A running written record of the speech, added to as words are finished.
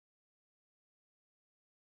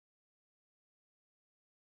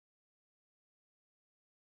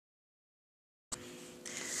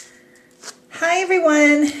Hi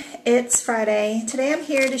everyone, it's Friday. Today I'm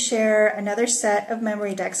here to share another set of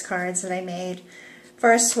Memorydex cards that I made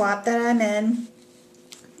for a swap that I'm in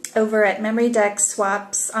over at Memorydex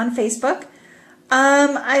Swaps on Facebook.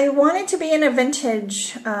 I wanted to be in a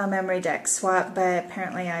vintage Memorydex swap, but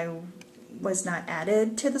apparently I was not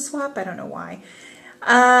added to the swap. I don't know why.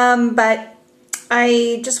 But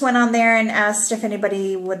I just went on there and asked if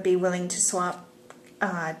anybody would be willing to swap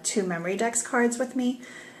two Memorydex cards with me.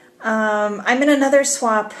 I'm in another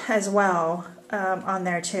swap as well on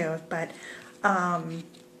there too, but I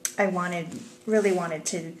really wanted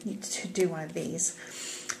to do one of these.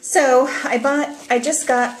 So I just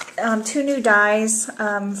got two new dies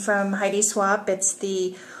from Heidi Swap. It's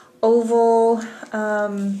the oval, I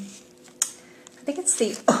think it's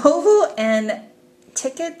the oval and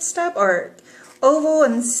ticket stub, or oval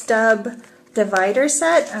and stub divider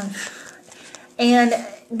set. And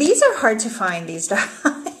these are hard to find, these dies,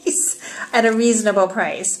 at a reasonable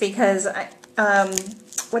price, because,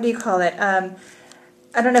 what do you call it? I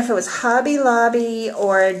don't know if it was Hobby Lobby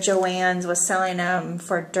or Joann's was selling them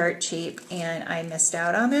for dirt cheap, and I missed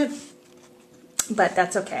out on it, but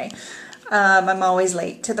that's okay. I'm always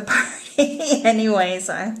late to the party anyway,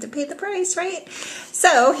 so I have to pay the price, right?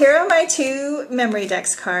 So here are my two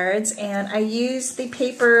Memorydex cards, and I used the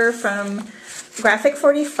paper from Graphic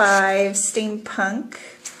 45 Steampunk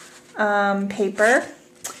paper,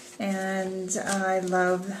 and I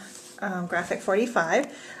love Graphic 45.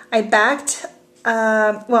 I backed,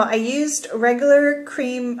 well, I used regular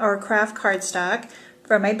cream or craft cardstock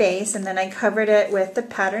for my base, and then I covered it with the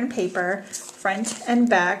pattern paper front and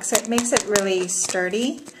back, so it makes it really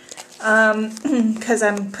sturdy because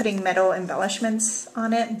I'm putting metal embellishments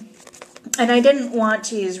on it. And I didn't want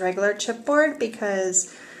to use regular chipboard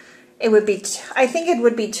because it would be, I think it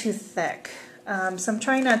would be too thick. So I'm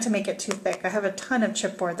trying not to make it too thick. I have a ton of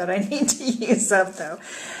chipboard that I need to use up though.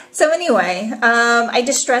 So anyway, I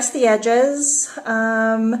distressed the edges.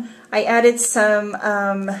 I added some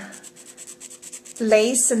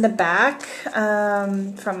lace in the back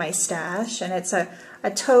from my stash, and it's a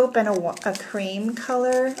taupe and a cream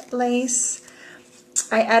color lace.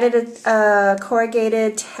 I added a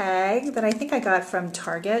corrugated tag that I think I got from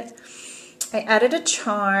Target. I added a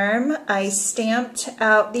charm. I stamped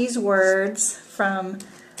out these words from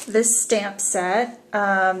this stamp set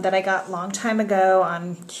that I got a long time ago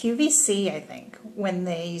on QVC, I think, when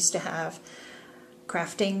they used to have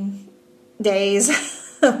crafting days.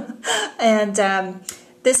 And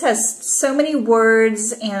this has so many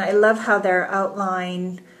words, and I love how they're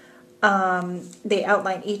outlined. They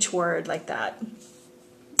outline each word like that.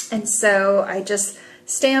 And so I just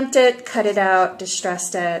stamped it, cut it out,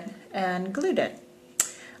 distressed it, and glued it.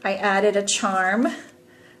 I added a charm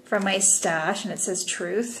from my stash, and it says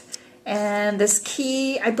Truth. And this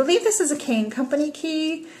key, I believe this is a Cane Company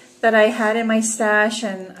key that I had in my stash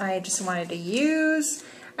and I just wanted to use.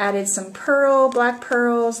 Added some black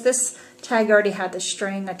pearls. This tag already had the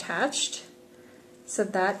string attached. So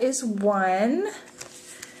that is one.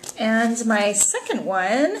 And my second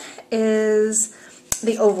one is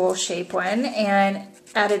the oval shape one, and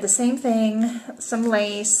added the same thing, some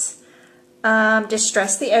lace,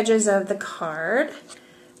 distressed the edges of the card,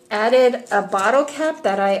 added a bottle cap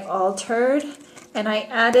that I altered, and I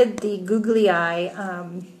added the googly eye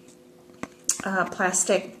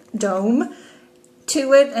plastic dome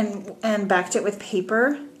to it, and backed it with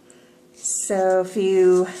paper. So if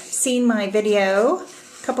you've seen my video,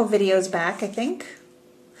 a couple videos back I think,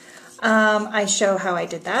 I show how I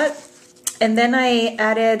did that. And then I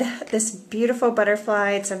added this beautiful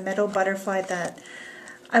butterfly. It's a metal butterfly that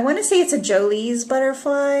I want to say it's a Jolie's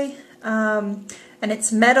butterfly. And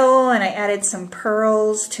it's metal, and I added some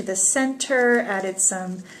pearls to the center, added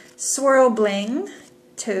some swirl bling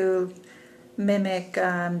to mimic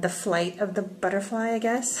the flight of the butterfly, I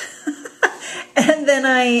guess. And then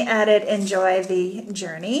I added Enjoy the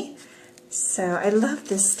Journey. So I love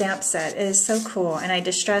this stamp set. It is so cool. And I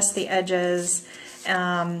distressed the edges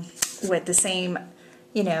with the same,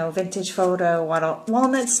 you know, vintage photo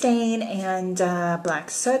walnut stain and black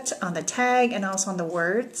soot on the tag and also on the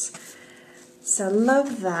words. So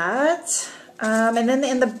love that. And then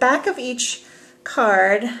in the back of each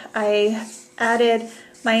card, I added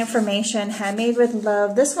my information, handmade with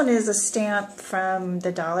love. This one is a stamp from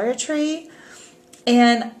the Dollar Tree.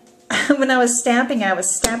 And when I was stamping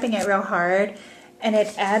it real hard, and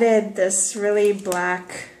it added this really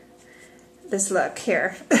black, this look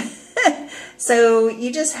here. So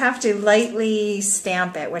you just have to lightly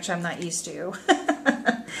stamp it, which I'm not used to.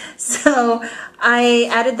 So I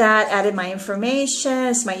added that, added my information,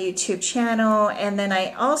 it's my YouTube channel, and then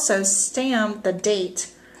I also stamped the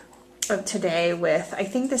date of today with, I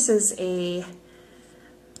think this is a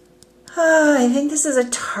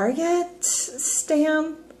Target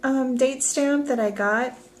stamp, date stamp that I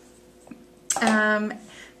got.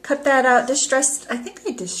 Cut that out, distressed, I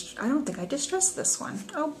don't think I distressed this one.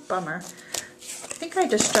 Oh, bummer. I think I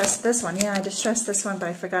distressed this one. Yeah, I distressed this one, but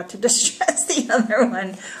I forgot to distress the other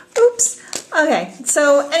one. Oops. Okay,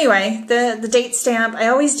 so anyway, the date stamp, I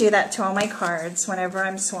always do that to all my cards whenever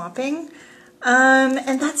I'm swapping.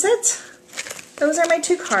 And that's it. Those are my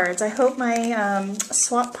 2 cards. I hope my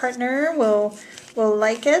swap partner will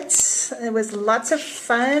like it. It was lots of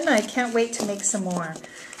fun. I can't wait to make some more.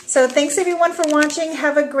 So thanks everyone for watching.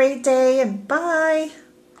 Have a great day and bye.